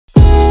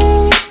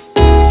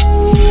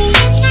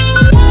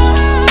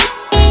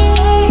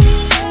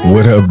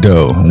What up,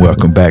 though?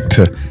 Welcome back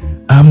to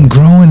I'm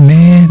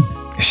growNman.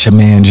 It's your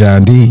man,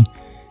 John D.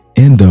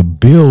 in the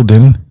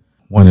building.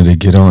 Wanted to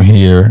get on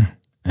here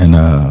and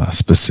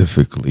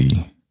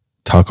specifically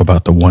talk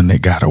about the one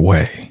that got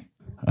away.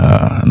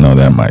 I know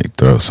that might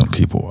throw some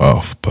people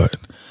off, but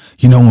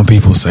you know when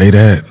people say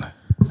that,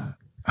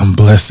 I'm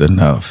blessed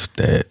enough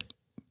that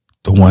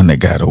the one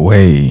that got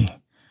away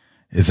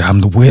is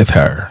I'm with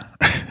her.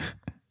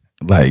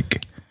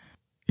 Like,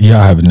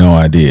 y'all have no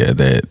idea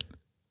that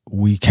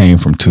we came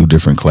from two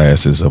different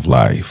classes of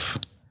life,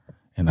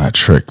 and I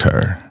tricked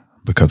her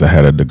because I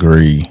had a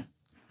degree.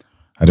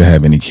 I didn't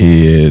have any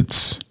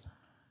kids.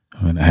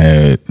 And I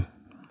had,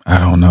 I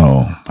don't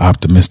know,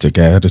 optimistic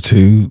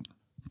attitude.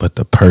 But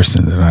the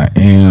person that I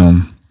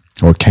am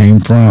or came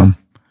from,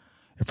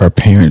 if her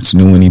parents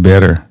knew any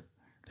better,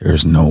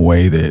 there's no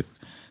way that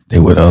they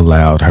would have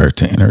allowed her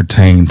to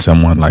entertain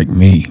someone like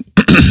me.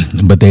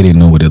 But they didn't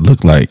know what it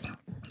looked like.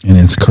 And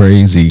it's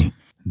crazy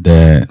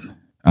that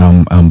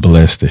I'm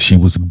blessed that she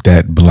was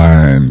that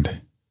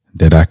blind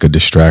that I could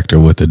distract her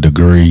with a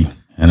degree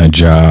and a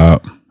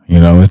job. You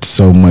know, it's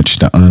so much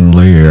to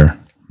unlayer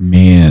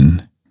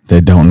men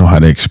that don't know how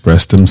to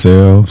express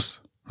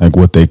themselves, like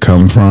what they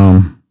come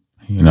from.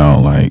 You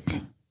know, like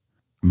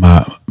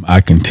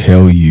I can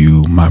tell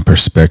you my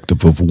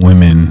perspective of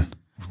women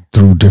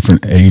through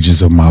different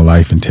ages of my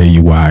life and tell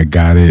you why I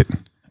got it.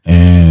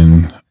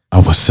 And I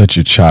was such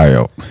a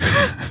child.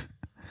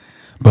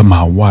 But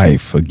my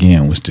wife,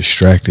 again, was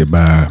distracted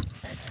by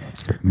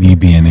me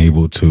being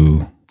able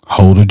to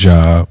hold a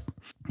job,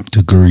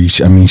 degree.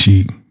 I mean,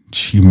 she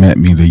met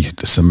me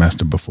the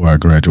semester before I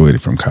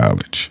graduated from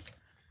college.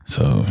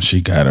 So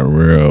she got a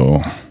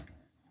real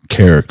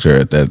character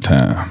at that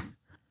time.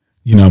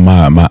 You know,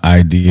 my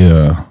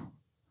idea,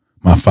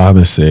 my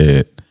father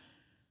said,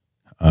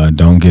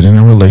 don't get in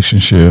a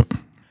relationship,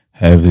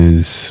 have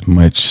as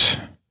much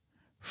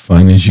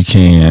fun as you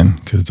can,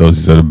 because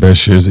those are the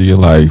best years of your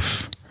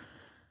life.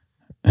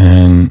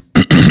 And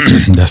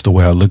that's the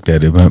way I looked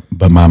at it.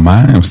 But my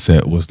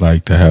mindset was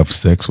like to have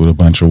sex with a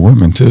bunch of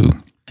women too.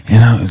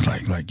 And I was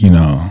like, you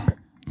know,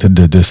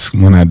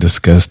 when I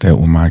discussed that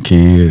with my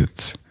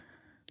kids,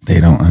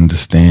 they don't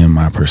understand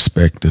my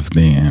perspective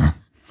then.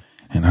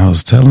 And I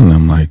was telling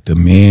them, like, the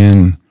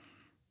men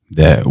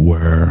that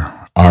were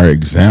our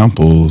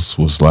examples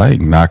was like,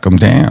 knock them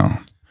down.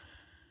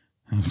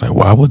 And it's like,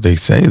 why would they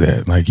say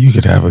that? Like, you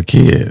could have a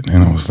kid.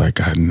 And I was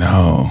like, I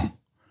know.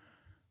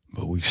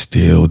 But we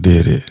still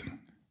did it.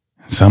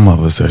 Some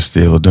of us are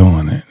still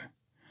doing it.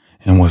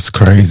 And what's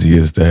crazy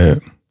is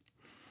that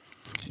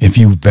if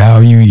you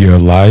value your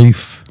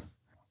life,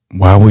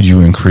 why would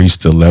you increase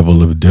the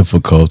level of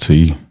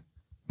difficulty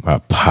by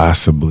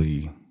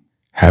possibly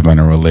having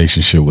a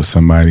relationship with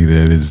somebody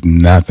that is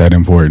not that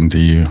important to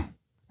you?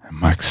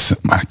 And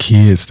my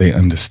kids, they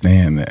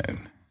understand that.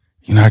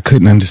 You know, I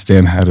couldn't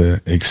understand how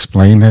to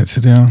explain that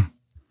to them.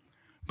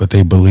 But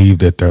they believe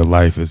that their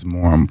life is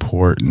more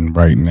important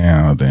right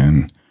now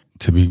than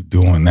to be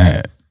doing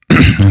that.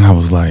 And I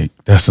was like,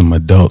 that's some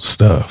adult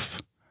stuff.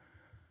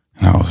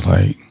 And I was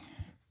like,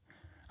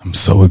 I'm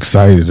so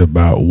excited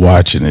about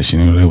watching this.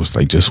 You know, it was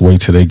like, just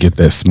wait till they get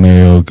that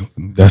smell.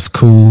 That's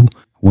cool.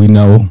 We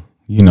know,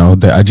 you know,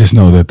 that I just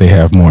know that they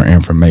have more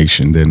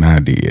information than I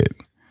did.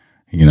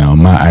 You know,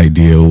 my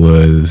idea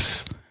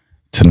was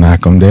to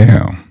knock them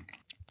down.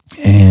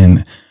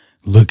 And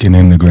looking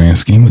in the grand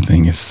scheme of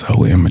things, it's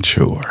so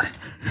immature.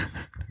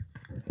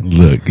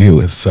 Look, it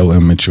was so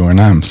immature,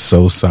 and I'm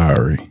so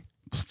sorry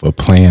for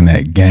playing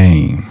that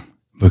game,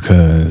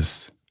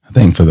 because I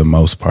think for the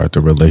most part,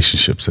 the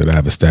relationships that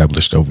I've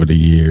established over the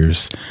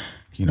years,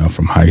 you know,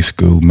 from high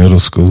school, middle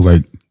school,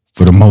 like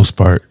for the most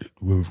part,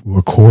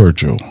 were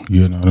cordial.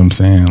 You know what I'm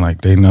saying?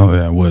 Like they know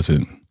that I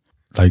wasn't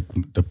like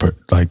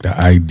the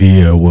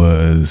idea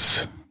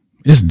was.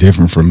 It's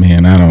different for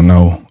men. I don't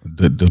know.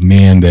 The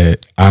men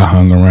that I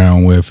hung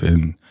around with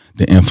and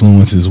the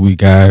influences we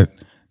got,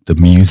 the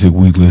music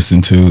we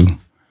listened to,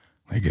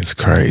 like it's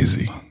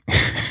crazy.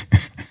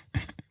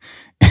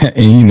 And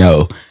you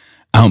know,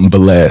 I'm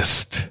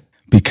blessed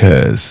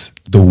because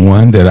the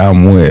one that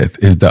I'm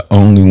with is the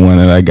only one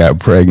that I got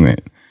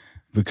pregnant,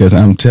 because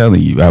I'm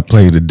telling you, I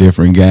played a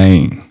different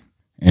game.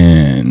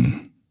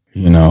 And,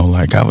 you know,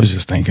 like I was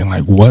just thinking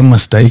like one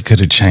mistake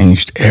could have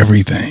changed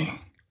everything.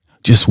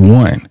 Just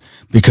one.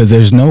 Because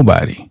there's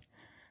nobody.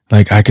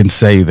 Like I can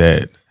say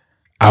that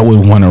I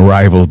would want to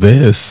rival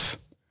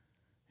this.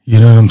 You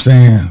know what I'm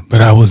saying?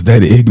 But I was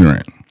that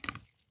ignorant.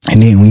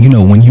 And then, you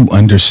know, when you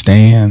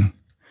understand,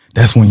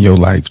 that's when your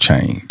life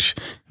changed.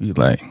 You're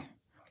like,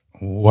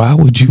 why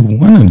would you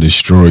want to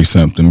destroy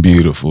something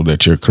beautiful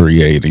that you're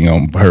creating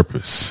on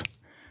purpose?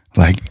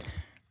 Like,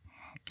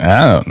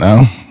 I don't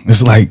know.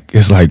 It's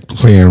like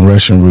playing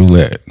Russian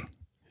roulette,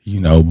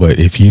 you know, but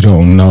if you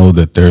don't know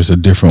that there's a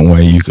different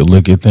way you could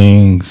look at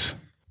things,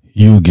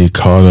 you get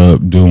caught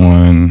up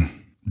doing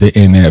the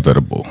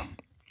inevitable.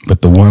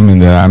 But the woman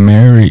that I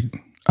married,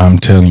 I'm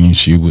telling you,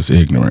 she was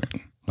ignorant.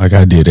 Like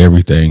I did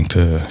everything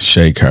to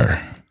shake her.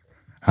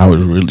 I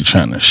was really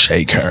trying to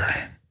shake her.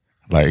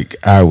 Like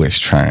I was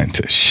trying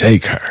to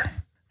shake her.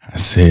 I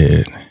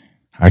said,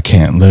 I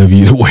can't love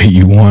you the way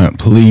you want,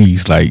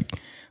 please.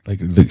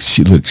 Look,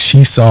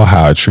 she saw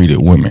how I treated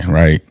women,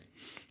 right?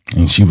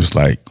 And she was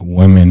like,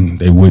 women,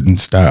 they wouldn't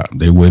stop.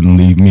 They wouldn't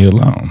leave me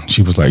alone.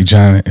 She was like,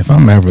 John, if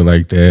I'm ever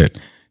like that,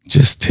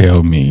 just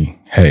tell me,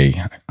 hey,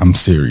 I'm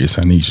serious.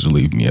 I need you to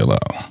leave me alone.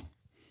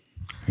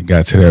 It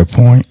got to that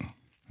point.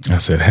 I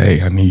said,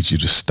 hey, I need you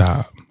to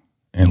stop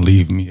and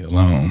leave me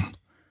alone.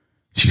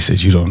 She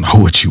said, you don't know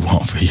what you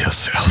want for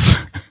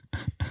yourself.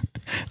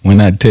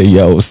 When I tell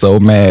you I was so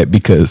mad,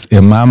 because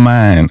in my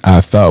mind, I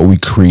thought we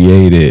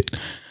created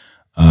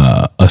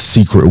a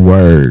secret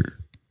word.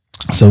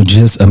 So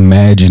just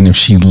imagine if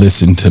she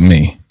listened to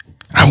me,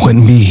 I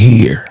wouldn't be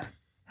here.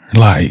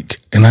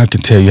 And I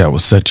can tell you I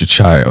was such a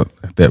child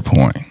at that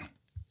point.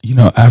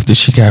 After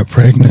she got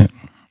pregnant,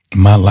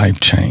 my life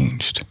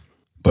changed.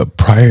 But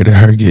prior to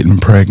her getting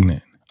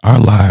pregnant, our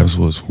lives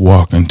was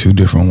walking two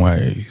different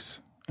ways.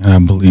 And I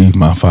believe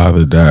my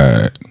father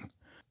died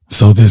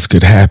so this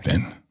could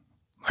happen.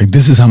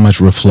 This is how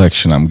much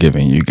reflection I'm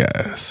giving you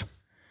guys.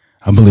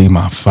 I believe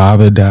my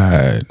father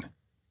died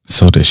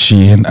so that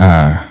she and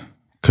I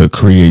could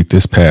create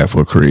this path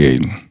we're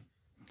creating.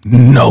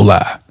 No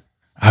lie.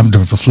 I've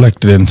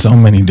reflected in so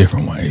many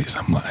different ways.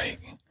 I'm like,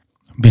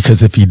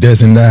 because if he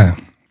doesn't die,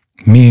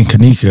 me and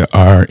Kanika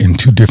are in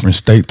two different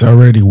states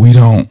already. We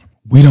don't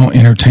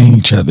entertain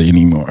each other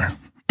anymore.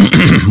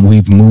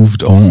 We've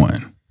moved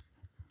on.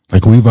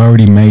 We've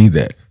already made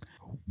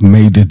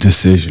the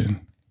decision.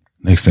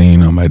 Next thing you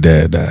know, my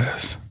dad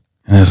dies.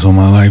 And that's when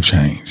my life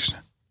changed.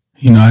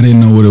 I didn't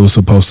know what it was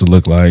supposed to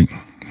look like.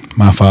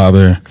 My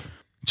father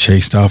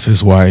chased off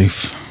his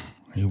wife.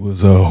 He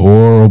was a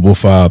horrible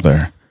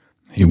father.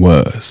 He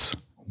was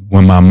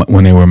when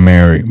they were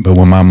married. But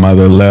when my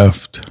mother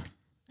left,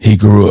 he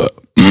grew up.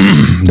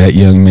 That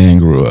young man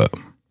grew up.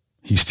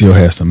 He still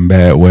has some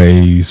bad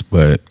ways,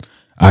 but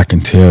I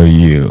can tell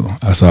you,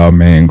 I saw a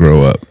man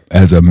grow up.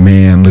 As a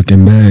man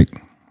looking back,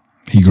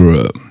 he grew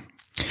up.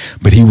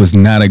 But he was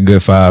not a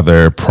good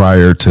father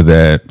prior to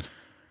that.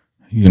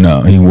 He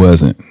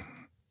wasn't.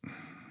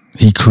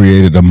 He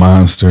created a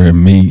monster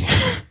in me.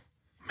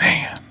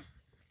 Man.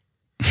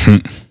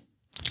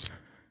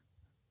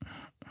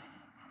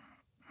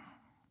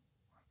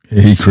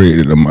 He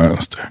created a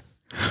monster.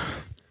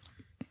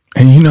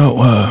 And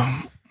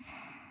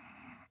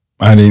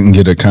I didn't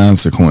get a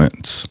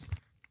consequence.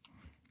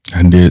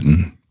 I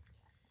didn't.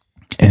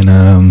 And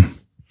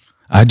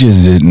I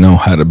just didn't know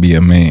how to be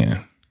a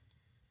man.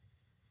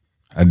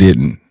 I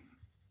didn't.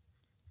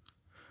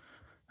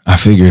 I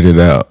figured it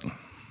out.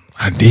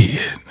 I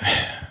did.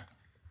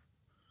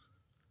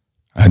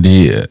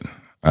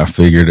 I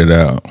figured it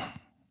out.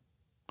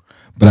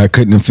 But I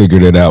couldn't have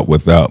figured it out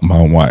without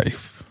my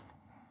wife.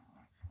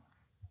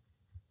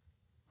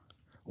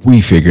 We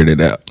figured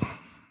it out.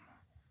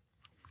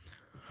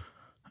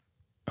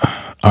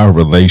 Our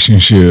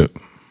relationship,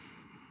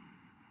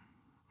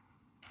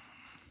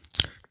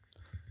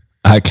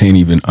 I can't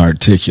even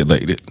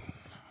articulate it.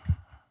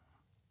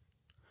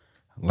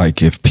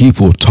 If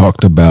people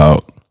talked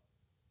about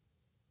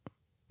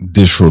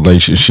this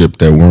relationship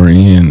that we're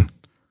in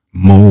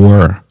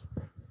more,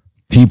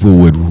 people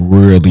would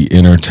really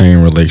entertain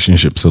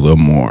relationships a little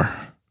more.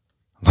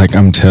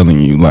 I'm telling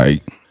you,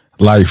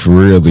 life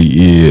really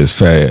is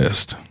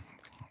fast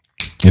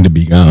and to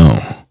be gone.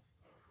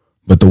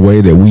 But the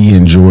way that we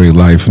enjoy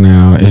life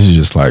now is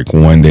just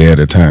one day at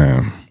a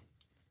time.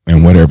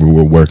 And whatever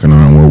we're working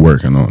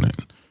on it.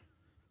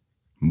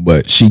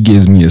 But she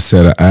gives me a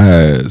set of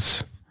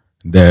eyes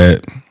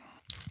that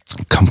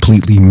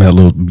completely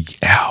mellowed me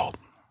out.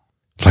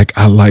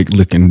 I like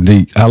looking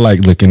deep. I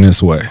like looking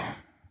this way.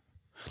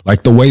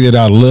 The way that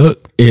I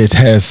look, it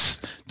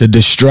has the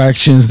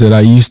distractions that I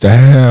used to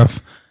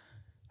have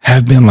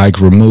been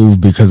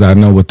removed because I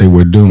know what they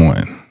were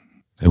doing.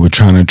 They were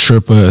trying to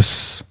trip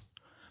us.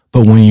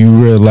 But when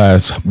you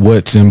realize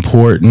what's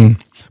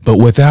important, but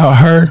without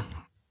her,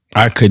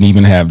 I couldn't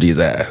even have these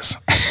eyes.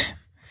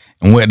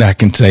 And what I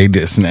can say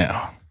this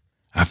now,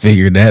 I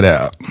figured that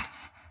out.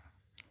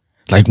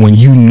 When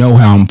you know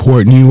how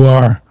important you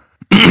are,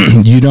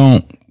 you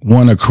don't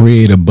want to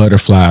create a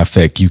butterfly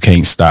effect you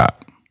can't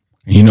stop.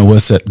 You know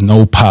what's that?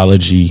 No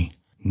apology.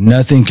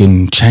 Nothing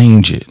can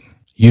change it.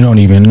 You don't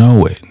even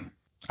know it.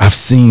 I've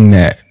seen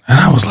that. And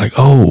I was like,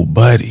 oh,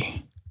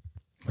 buddy.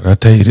 But I'll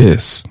tell you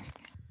this.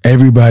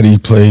 Everybody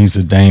plays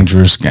a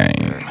dangerous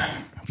game.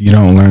 If you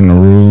don't learn the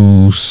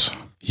rules,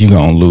 you're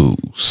going to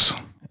lose.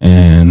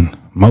 And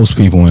most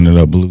people ended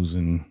up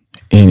losing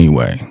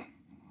anyway.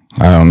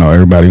 I don't know.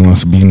 Everybody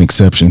wants to be an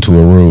exception to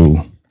a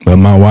rule. But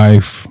my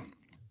wife,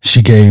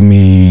 she gave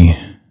me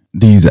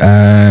these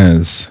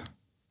eyes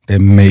that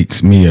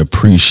makes me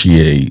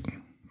appreciate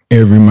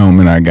every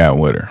moment I got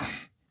with her.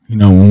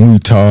 When we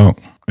talk,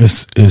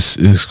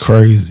 it's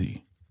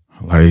crazy.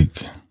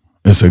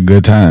 It's a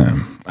good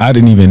time. I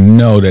didn't even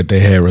know that they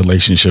had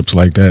relationships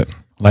like that.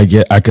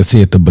 Yeah, I could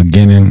see at the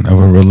beginning of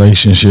a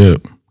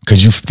relationship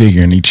because you're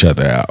figuring each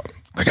other out.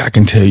 I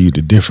can tell you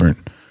the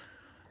different,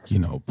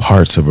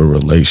 parts of a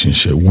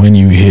relationship when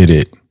you hit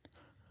it.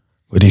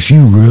 But if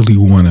you really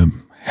want to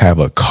have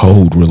a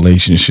cold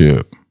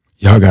relationship,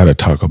 y'all got to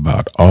talk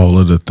about all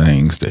of the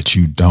things that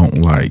you don't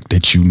like,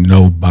 that you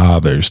know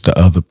bothers the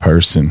other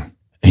person.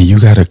 And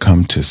you got to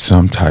come to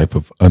some type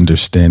of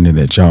understanding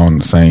that y'all on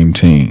the same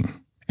team.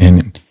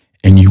 And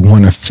you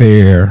want to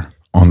err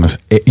on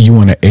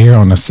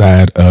the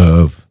side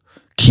of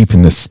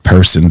keeping this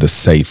person the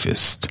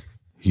safest.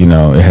 You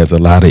know, it has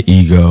a lot of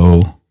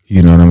ego.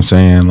 You know what I'm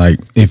saying? Like,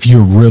 if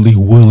you're really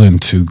willing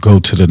to go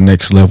to the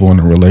next level in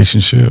a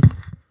relationship,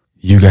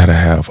 you got to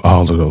have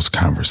all of those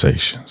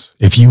conversations.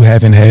 If you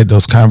haven't had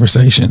those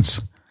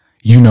conversations,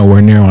 you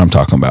nowhere near what I'm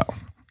talking about.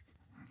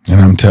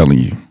 And I'm telling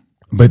you.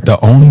 But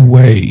the only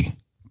way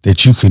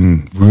that you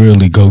can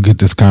really go get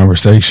this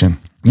conversation,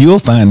 you'll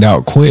find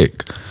out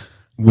quick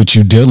what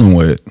you're dealing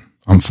with.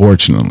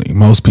 Unfortunately,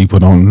 most people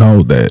don't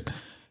know that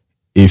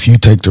if you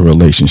take the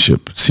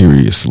relationship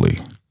seriously,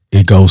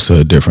 it goes to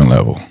a different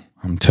level.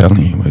 I'm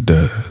telling you, it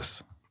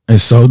does.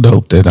 It's so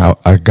dope that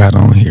I got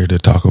on here to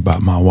talk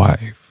about my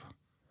wife.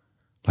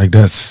 Like,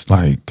 that's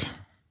like,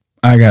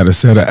 I got a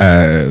set of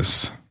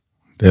eyes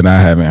that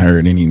I haven't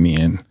heard any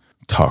men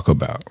talk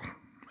about.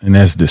 And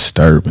that's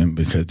disturbing,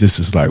 because this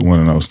is like one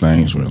of those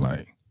things where,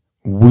 like,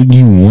 wouldn't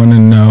you want to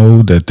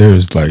know that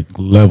there's like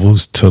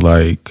levels to,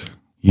 like,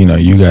 you know,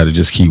 you got to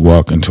just keep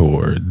walking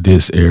toward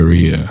this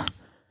area.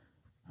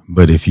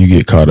 But if you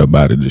get caught up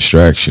by the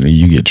distraction and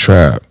you get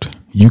trapped,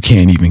 you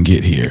can't even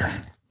get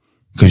here,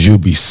 because you'll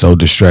be so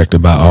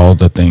distracted by all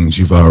the things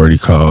you've already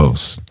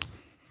caused.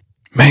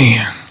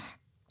 Man.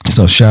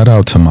 So shout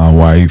out to my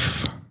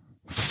wife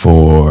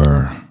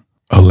for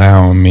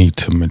allowing me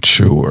to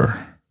mature.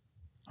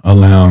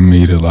 Allowing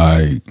me to,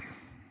 like,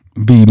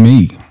 be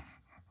me.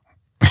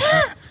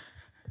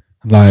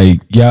 Like,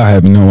 y'all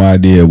have no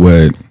idea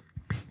what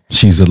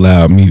she's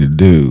allowed me to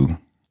do.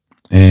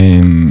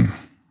 And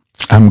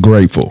I'm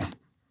grateful.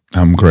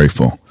 My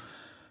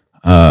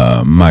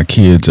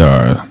kids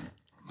are,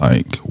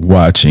 like,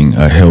 watching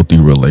a healthy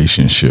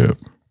relationship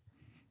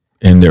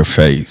in their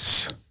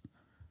face.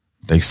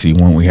 They see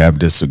when we have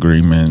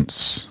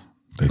disagreements.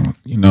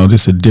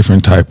 There's a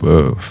different type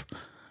of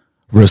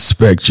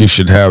respect you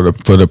should have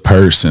for the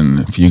person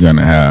if you're going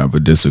to have a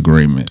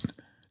disagreement.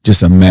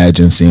 Just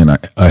imagine seeing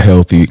a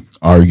healthy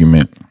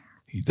argument.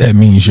 That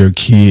means your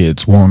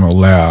kids won't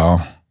allow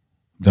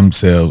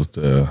themselves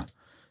to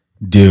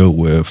deal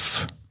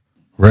with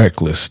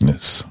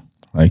recklessness.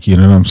 Like, you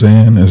know what I'm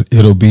saying?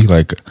 It'll be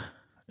like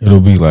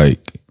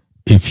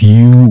if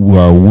you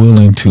are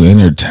willing to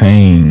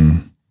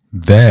entertain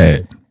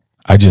that,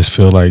 I just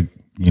feel like,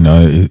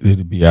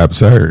 it'd be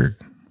absurd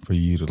for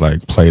you to,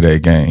 like, play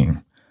that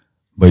game.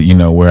 But,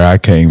 where I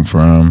came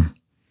from,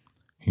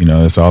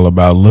 it's all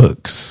about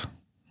looks.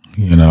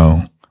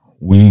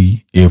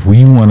 If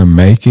we want to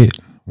make it,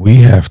 we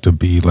have to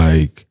be,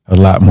 like, a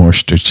lot more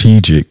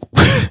strategic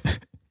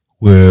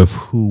with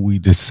who we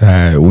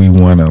decide we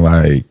want to,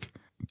 like,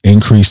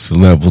 increase the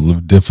level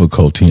of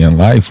difficulty in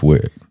life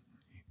with.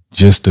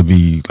 Just to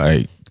be,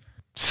 like,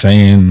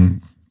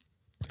 saying,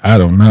 I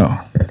don't know.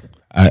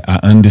 I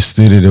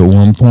understood it at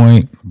one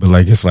point, but,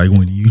 like, it's like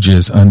when you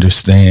just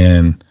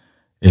understand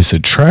it's a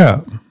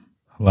trap,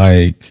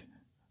 like,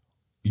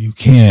 you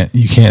can't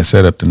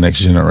set up the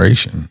next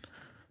generation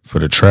for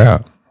the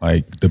trap.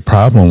 Like, the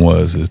problem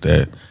is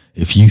that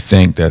if you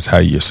think that's how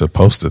you're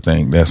supposed to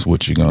think, that's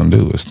what you're going to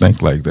do, is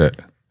think like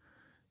that.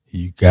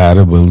 You got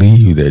to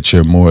believe that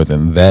you're more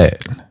than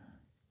that.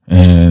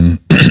 And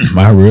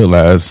I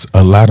realized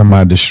a lot of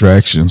my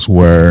distractions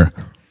were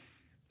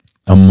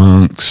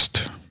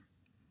amongst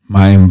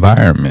my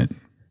environment,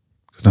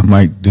 because I'm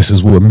like, this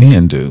is what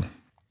men do.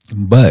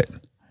 But,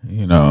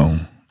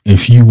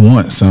 if you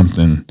want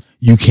something,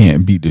 you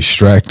can't be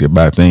distracted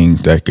by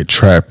things that could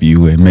trap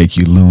you and make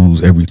you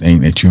lose everything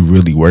that you're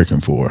really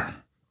working for.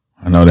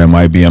 I know that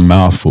might be a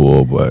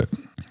mouthful, but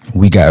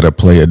we got to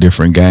play a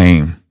different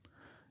game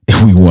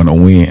if we want to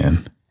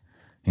win.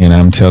 And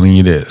I'm telling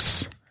you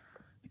this,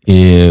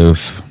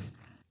 if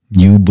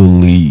you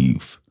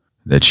believe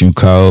that you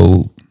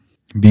cold,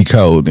 be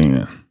cold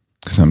then.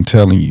 Because I'm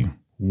telling you,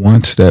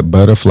 once that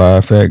butterfly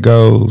effect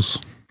goes,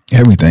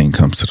 everything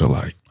comes to the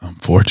light,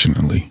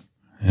 unfortunately.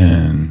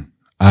 And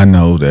I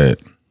know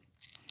that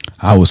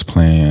I was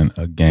playing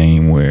a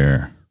game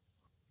where,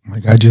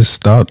 like, I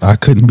just thought I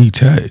couldn't be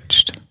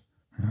touched.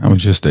 I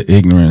was just the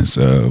ignorance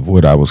of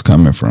what I was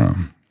coming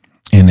from.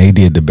 And they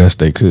did the best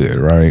they could,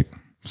 right?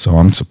 So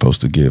I'm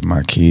supposed to give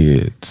my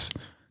kids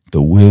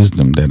the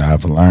wisdom that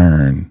I've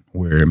learned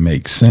where it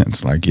makes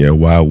sense. Like, yeah,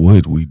 why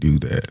would we do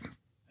that?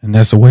 And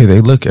that's the way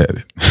they look at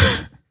it.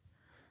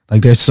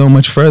 Like, they're so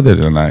much further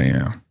than I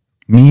am.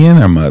 Me and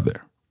her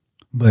mother.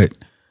 But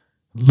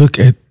look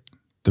at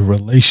the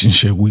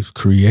relationship we've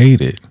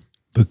created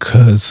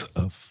because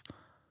of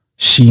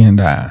she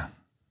and I.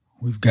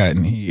 We've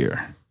gotten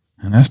here.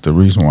 And that's the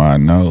reason why I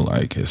know,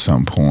 like, at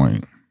some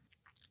point,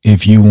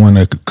 if you want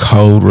a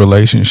cold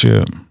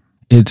relationship,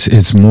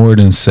 it's more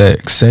than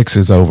sex. Sex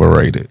is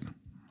overrated.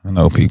 I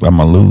know people, I'm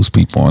going to lose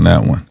people on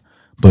that one.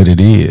 But it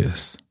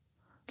is.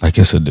 Like,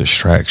 it's a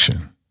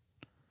distraction.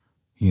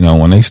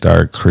 When they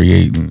start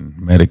creating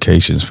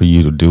medications for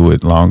you to do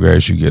it longer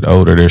as you get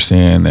older, they're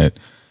saying that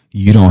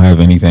you don't have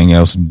anything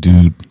else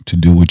to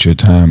do with your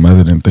time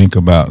other than think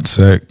about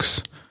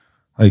sex.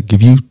 Like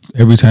if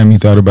every time you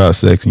thought about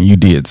sex and you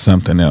did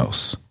something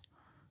else,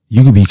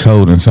 you could be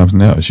cold in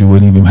something else. You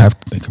wouldn't even have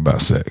to think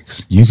about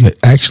sex. You could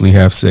actually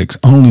have sex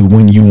only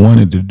when you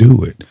wanted to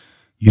do it.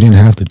 You didn't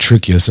have to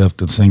trick yourself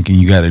to thinking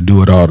you got to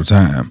do it all the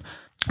time.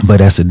 But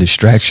that's a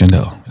distraction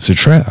though. It's a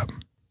trap.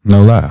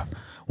 No lie.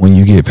 When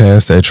you get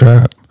past that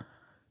trap,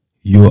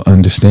 you'll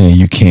understand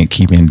you can't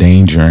keep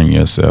endangering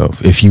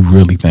yourself if you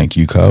really think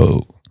you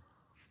cold.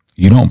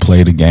 You don't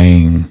play the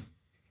game.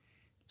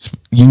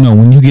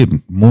 When you get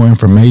more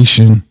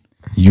information,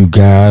 you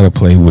gotta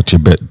play with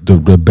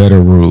the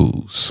better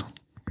rules.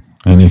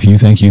 And if you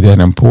think you're that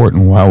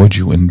important, why would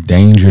you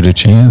endanger the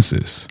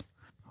chances?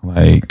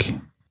 Like,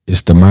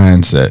 it's the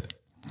mindset.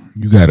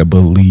 You gotta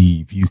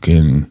believe you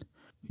can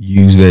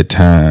use that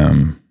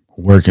time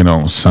working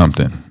on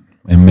something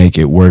and make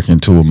it work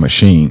into a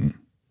machine.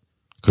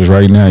 Because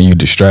right now you're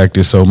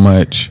distracted so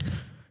much,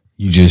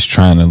 you're just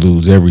trying to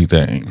lose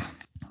everything.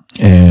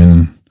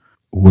 And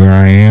where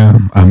I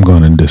am, I'm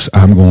going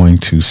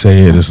to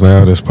say it as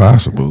loud as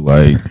possible.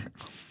 Like,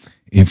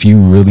 if you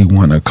really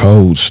want a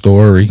cold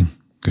story,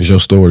 because your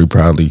story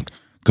probably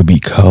could be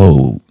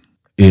cold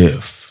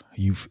if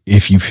you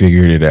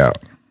figured it out.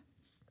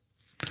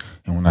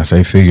 And when I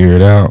say figure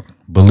it out,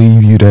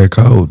 believe you that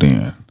cold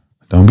then.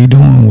 Don't be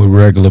doing what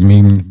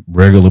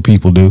regular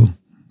people do.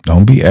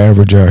 Don't be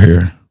average out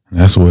here.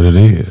 That's what it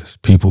is.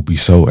 People be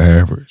so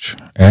average.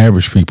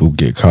 Average people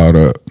get caught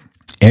up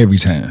every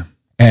time.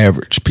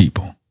 Average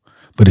people.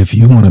 But if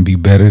you want to be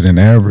better than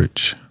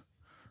average,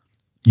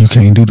 you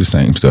can't do the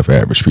same stuff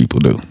average people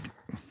do.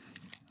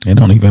 It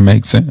don't even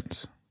make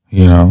sense.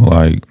 You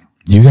got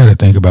to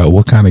think about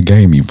what kind of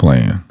game you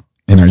playing.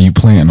 And are you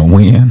playing to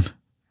win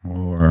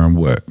or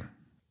what?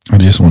 I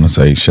just want to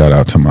say shout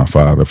out to my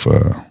father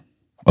for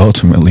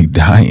ultimately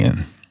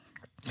dying.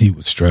 He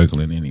was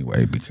struggling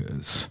anyway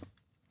because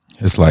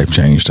his life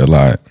changed a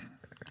lot.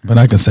 But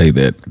I can say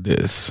that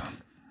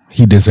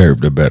he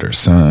deserved a better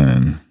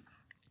son,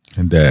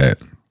 and that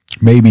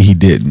maybe he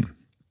didn't.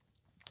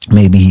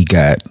 Maybe he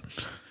got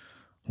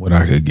what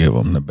I could give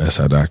him the best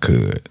that I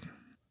could.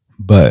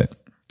 But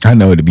I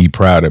know to be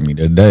proud of me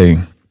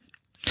today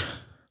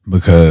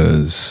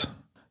because,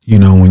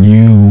 when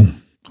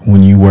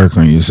you work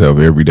on yourself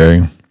every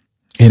day,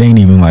 it ain't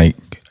even like,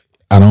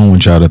 I don't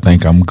want y'all to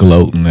think I'm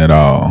gloating at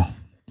all.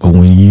 But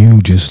when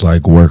you just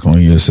work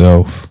on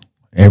yourself,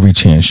 every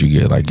chance you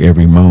get,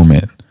 every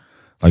moment,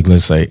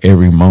 let's say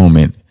every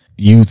moment,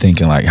 you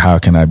thinking how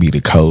can I be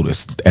the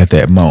coldest at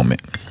that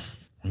moment?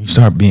 When you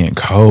start being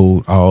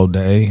cold all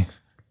day,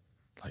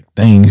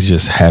 things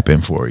just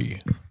happen for you.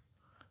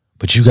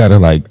 But you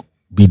gotta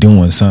be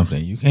doing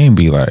something. You can't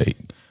be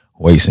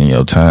wasting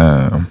your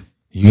time.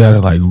 You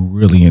gotta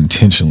really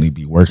intentionally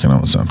be working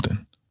on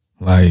something.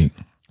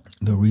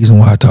 The reason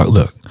why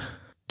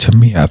to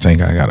me, I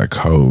think I got a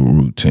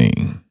cold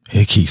routine.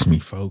 It keeps me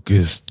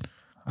focused.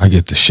 I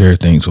get to share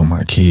things with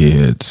my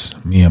kids.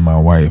 Me and my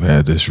wife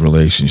had this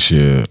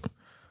relationship.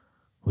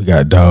 We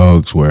got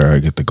dogs where I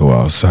get to go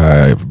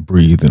outside,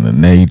 breathe in the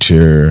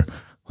nature.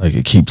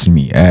 It keeps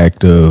me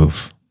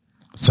active.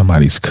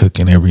 Somebody's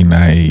cooking every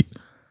night.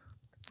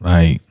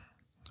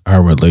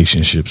 Our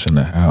relationships in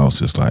the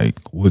house is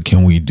what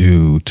can we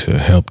do to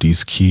help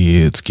these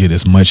kids get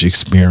as much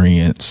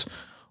experience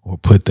or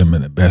put them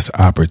in the best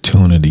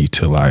opportunity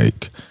to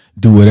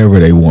do whatever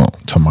they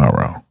want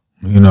tomorrow.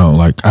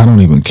 I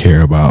don't even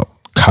care about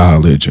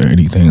college or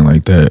anything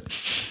like that.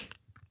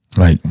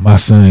 My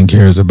son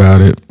cares about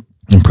it.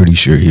 I'm pretty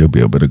sure he'll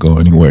be able to go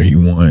anywhere he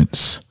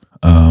wants.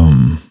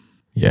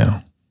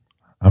 Yeah,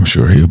 I'm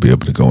sure he'll be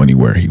able to go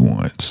anywhere he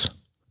wants.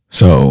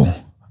 So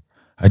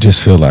I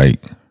just feel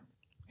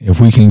if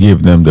we can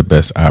give them the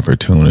best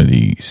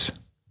opportunities,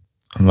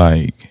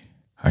 I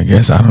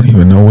guess I don't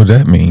even know what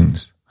that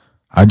means.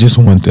 I just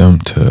want them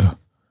to,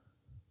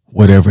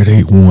 whatever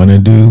they want to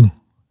do,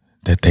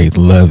 that they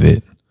love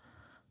it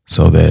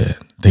so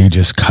that they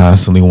just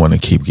constantly want to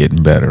keep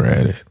getting better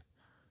at it.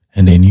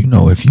 And then,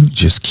 if you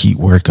just keep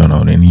working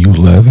on it and you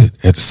love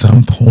it, at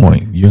some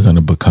point, you're going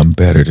to become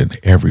better than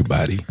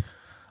everybody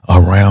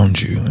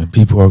around you and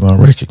people are going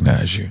to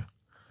recognize you.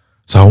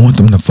 So I want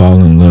them to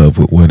fall in love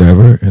with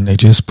whatever, and they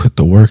just put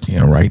the work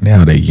in. Right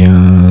now, they're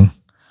young.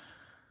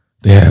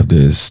 They have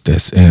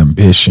this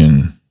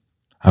ambition.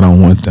 I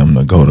don't want them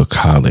to go to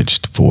college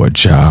for a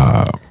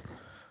job.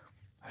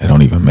 It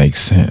don't even make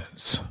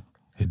sense.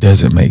 It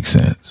doesn't make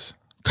sense.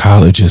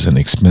 College is an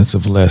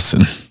expensive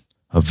lesson,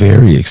 a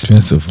very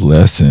expensive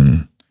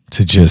lesson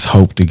to just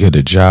hope to get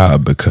a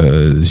job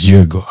because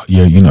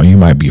you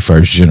might be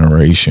first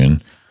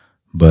generation,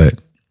 but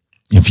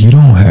if you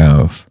don't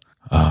have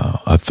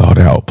a thought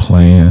out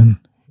plan,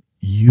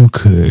 you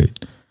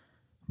could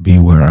be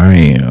where I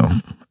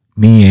am,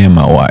 me and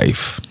my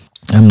wife.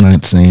 I'm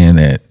not saying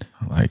that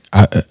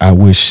I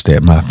wish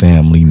that my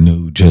family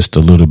knew just a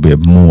little bit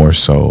more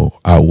so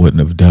I wouldn't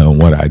have done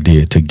what I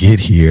did to get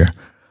here.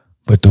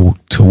 But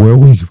to where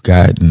we've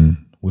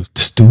gotten with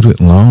student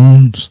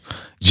loans,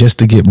 just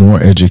to get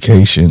more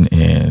education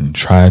and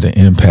try to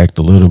impact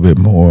a little bit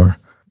more,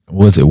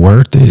 was it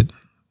worth it?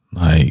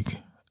 Like,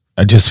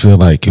 I just feel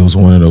like it was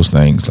one of those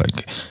things,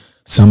 like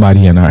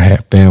somebody in our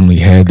family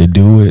had to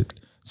do it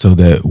so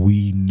that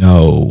we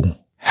know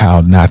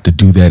how not to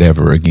do that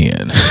ever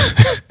again.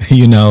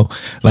 You know,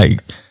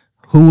 like,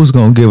 who was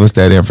going to give us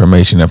that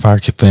information if our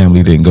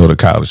family didn't go to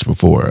college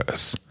before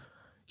us?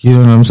 You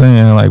know what I'm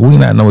saying? Like, we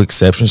not no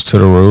exceptions to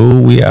the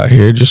rule. We out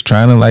here just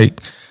trying to like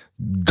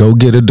go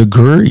get a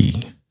degree.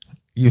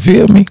 You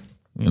feel me?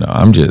 You know,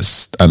 I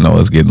know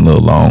it's getting a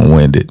little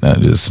long-winded.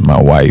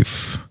 My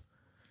wife,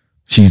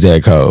 she's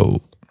that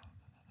cold.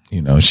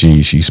 You know,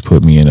 she's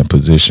put me in a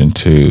position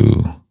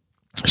to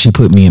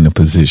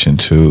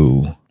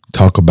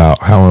talk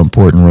about how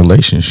important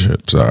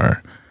relationships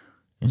are.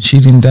 And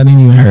that ain't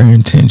even her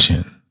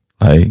intention.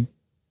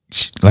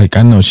 Like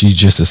I know she's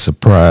just as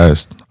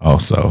surprised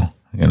also,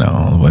 you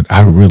know, but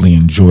I really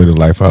enjoy the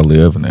life I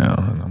live now.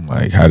 And I'm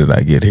like, how did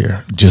I get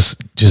here?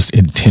 Just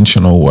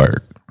intentional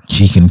work.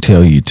 She can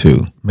tell you too.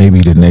 Maybe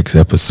the next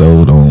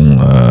episode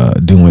on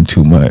Doing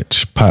Too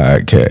Much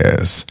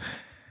podcast,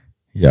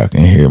 y'all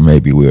can hear,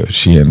 maybe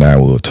she and I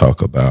will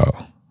talk about,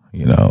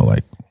 you know,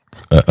 like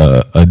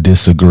a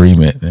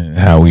disagreement and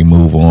how we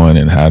move on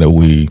and how do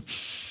we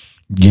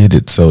get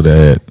it so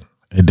that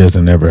it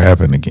doesn't ever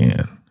happen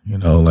again. You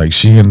know, like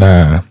she and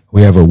I,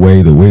 we have a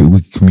way, the way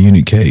we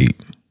communicate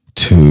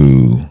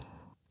to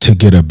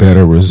get a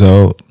better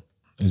result.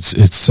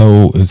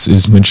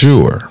 It's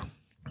mature.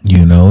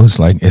 You know, it's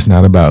like, it's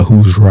not about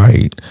who's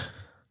right.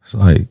 It's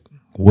like,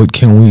 what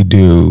can we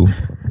do?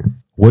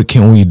 What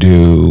can we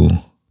do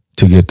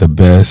to get the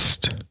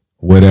best,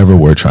 whatever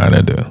we're trying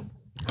to do?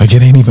 Like,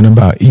 it ain't even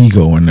about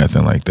ego or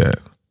nothing like that.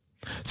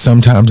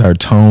 Sometimes our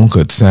tone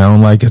could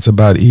sound like it's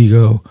about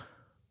ego,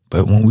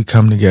 but when we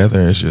come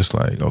together, it's just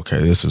like, okay,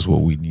 this is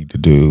what we need to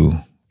do.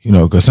 You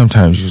know, because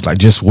sometimes you're like,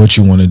 just what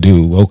you want to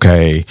do.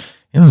 Okay.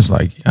 And it's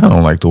like, I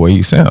don't like the way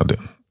you sounded.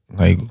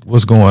 Like,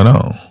 what's going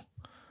on?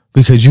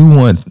 Because you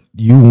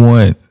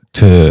want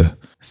to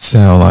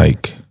sound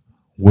like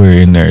we're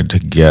in there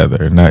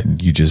together,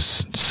 not you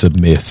just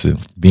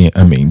submissive, being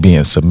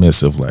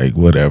submissive, like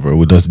whatever,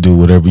 let's do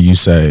whatever you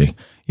say.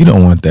 You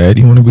don't want that.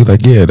 You want to be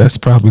like, yeah, that's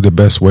probably the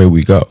best way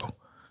we go.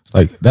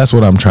 Like, that's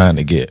what I'm trying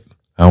to get.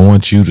 I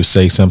want you to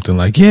say something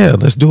like, yeah,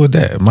 let's do it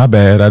that. My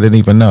bad. I didn't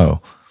even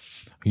know,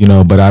 you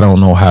know, but I don't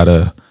know how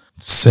to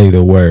say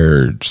the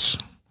words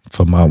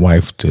for my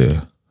wife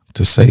to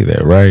say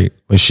that. Right.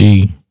 But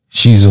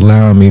she's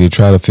allowing me to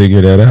try to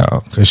figure that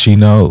out because she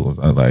knows,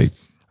 like,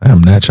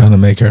 I'm not trying to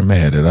make her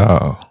mad at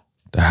all.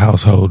 The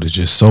household is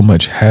just so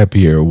much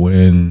happier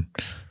when,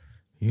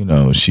 you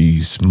know,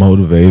 she's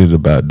motivated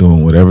about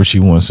doing whatever she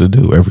wants to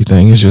do.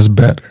 Everything is just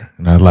better.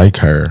 And I like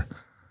her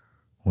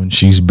when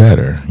she's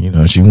better. You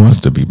know, she wants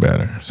to be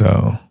better.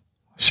 So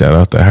shout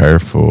out to her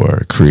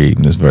for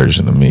creating this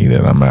version of me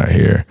that I'm out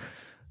here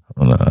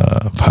on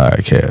a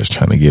podcast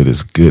trying to give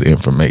this good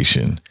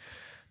information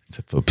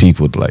for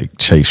people to like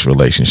chase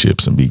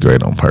relationships and be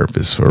great on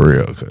purpose, for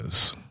real.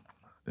 Because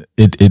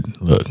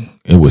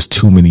it was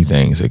too many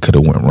things that could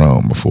have went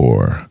wrong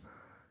before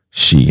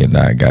she and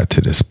I got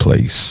to this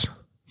place.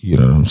 You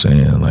know what I'm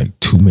saying? Like,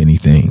 too many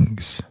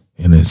things.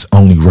 And it's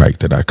only right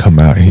that I come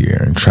out here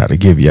and try to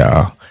give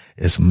y'all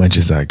as much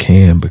as I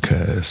can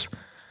because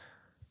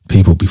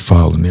people be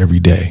falling every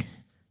day.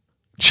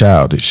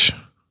 Childish.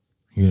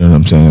 You know what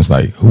I'm saying? It's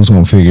like, who's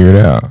going to figure it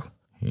out?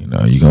 You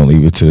know, you going to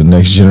leave it to the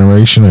next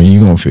generation or you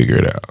going to figure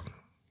it out?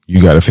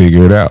 You got to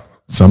figure it out.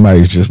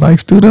 Somebody's just like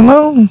student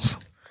loans.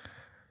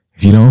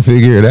 If you don't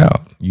figure it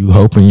out, you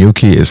hoping your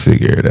kids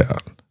figure it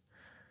out.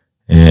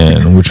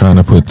 And we're trying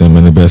to put them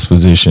in the best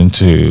position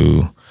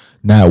to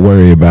not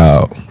worry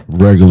about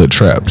regular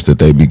traps that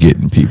they be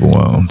getting people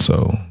on.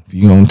 So if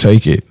you're going to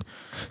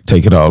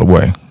take it all the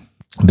way.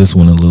 This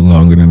one a little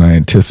longer than I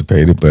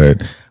anticipated,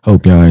 but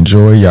hope y'all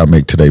enjoy. Y'all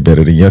make today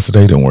better than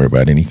yesterday. Don't worry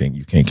about anything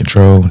you can't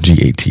control.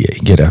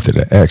 GATA. Get after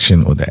the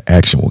action or the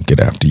action will get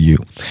after you.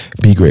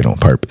 Be great on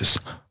purpose.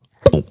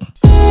 Boom.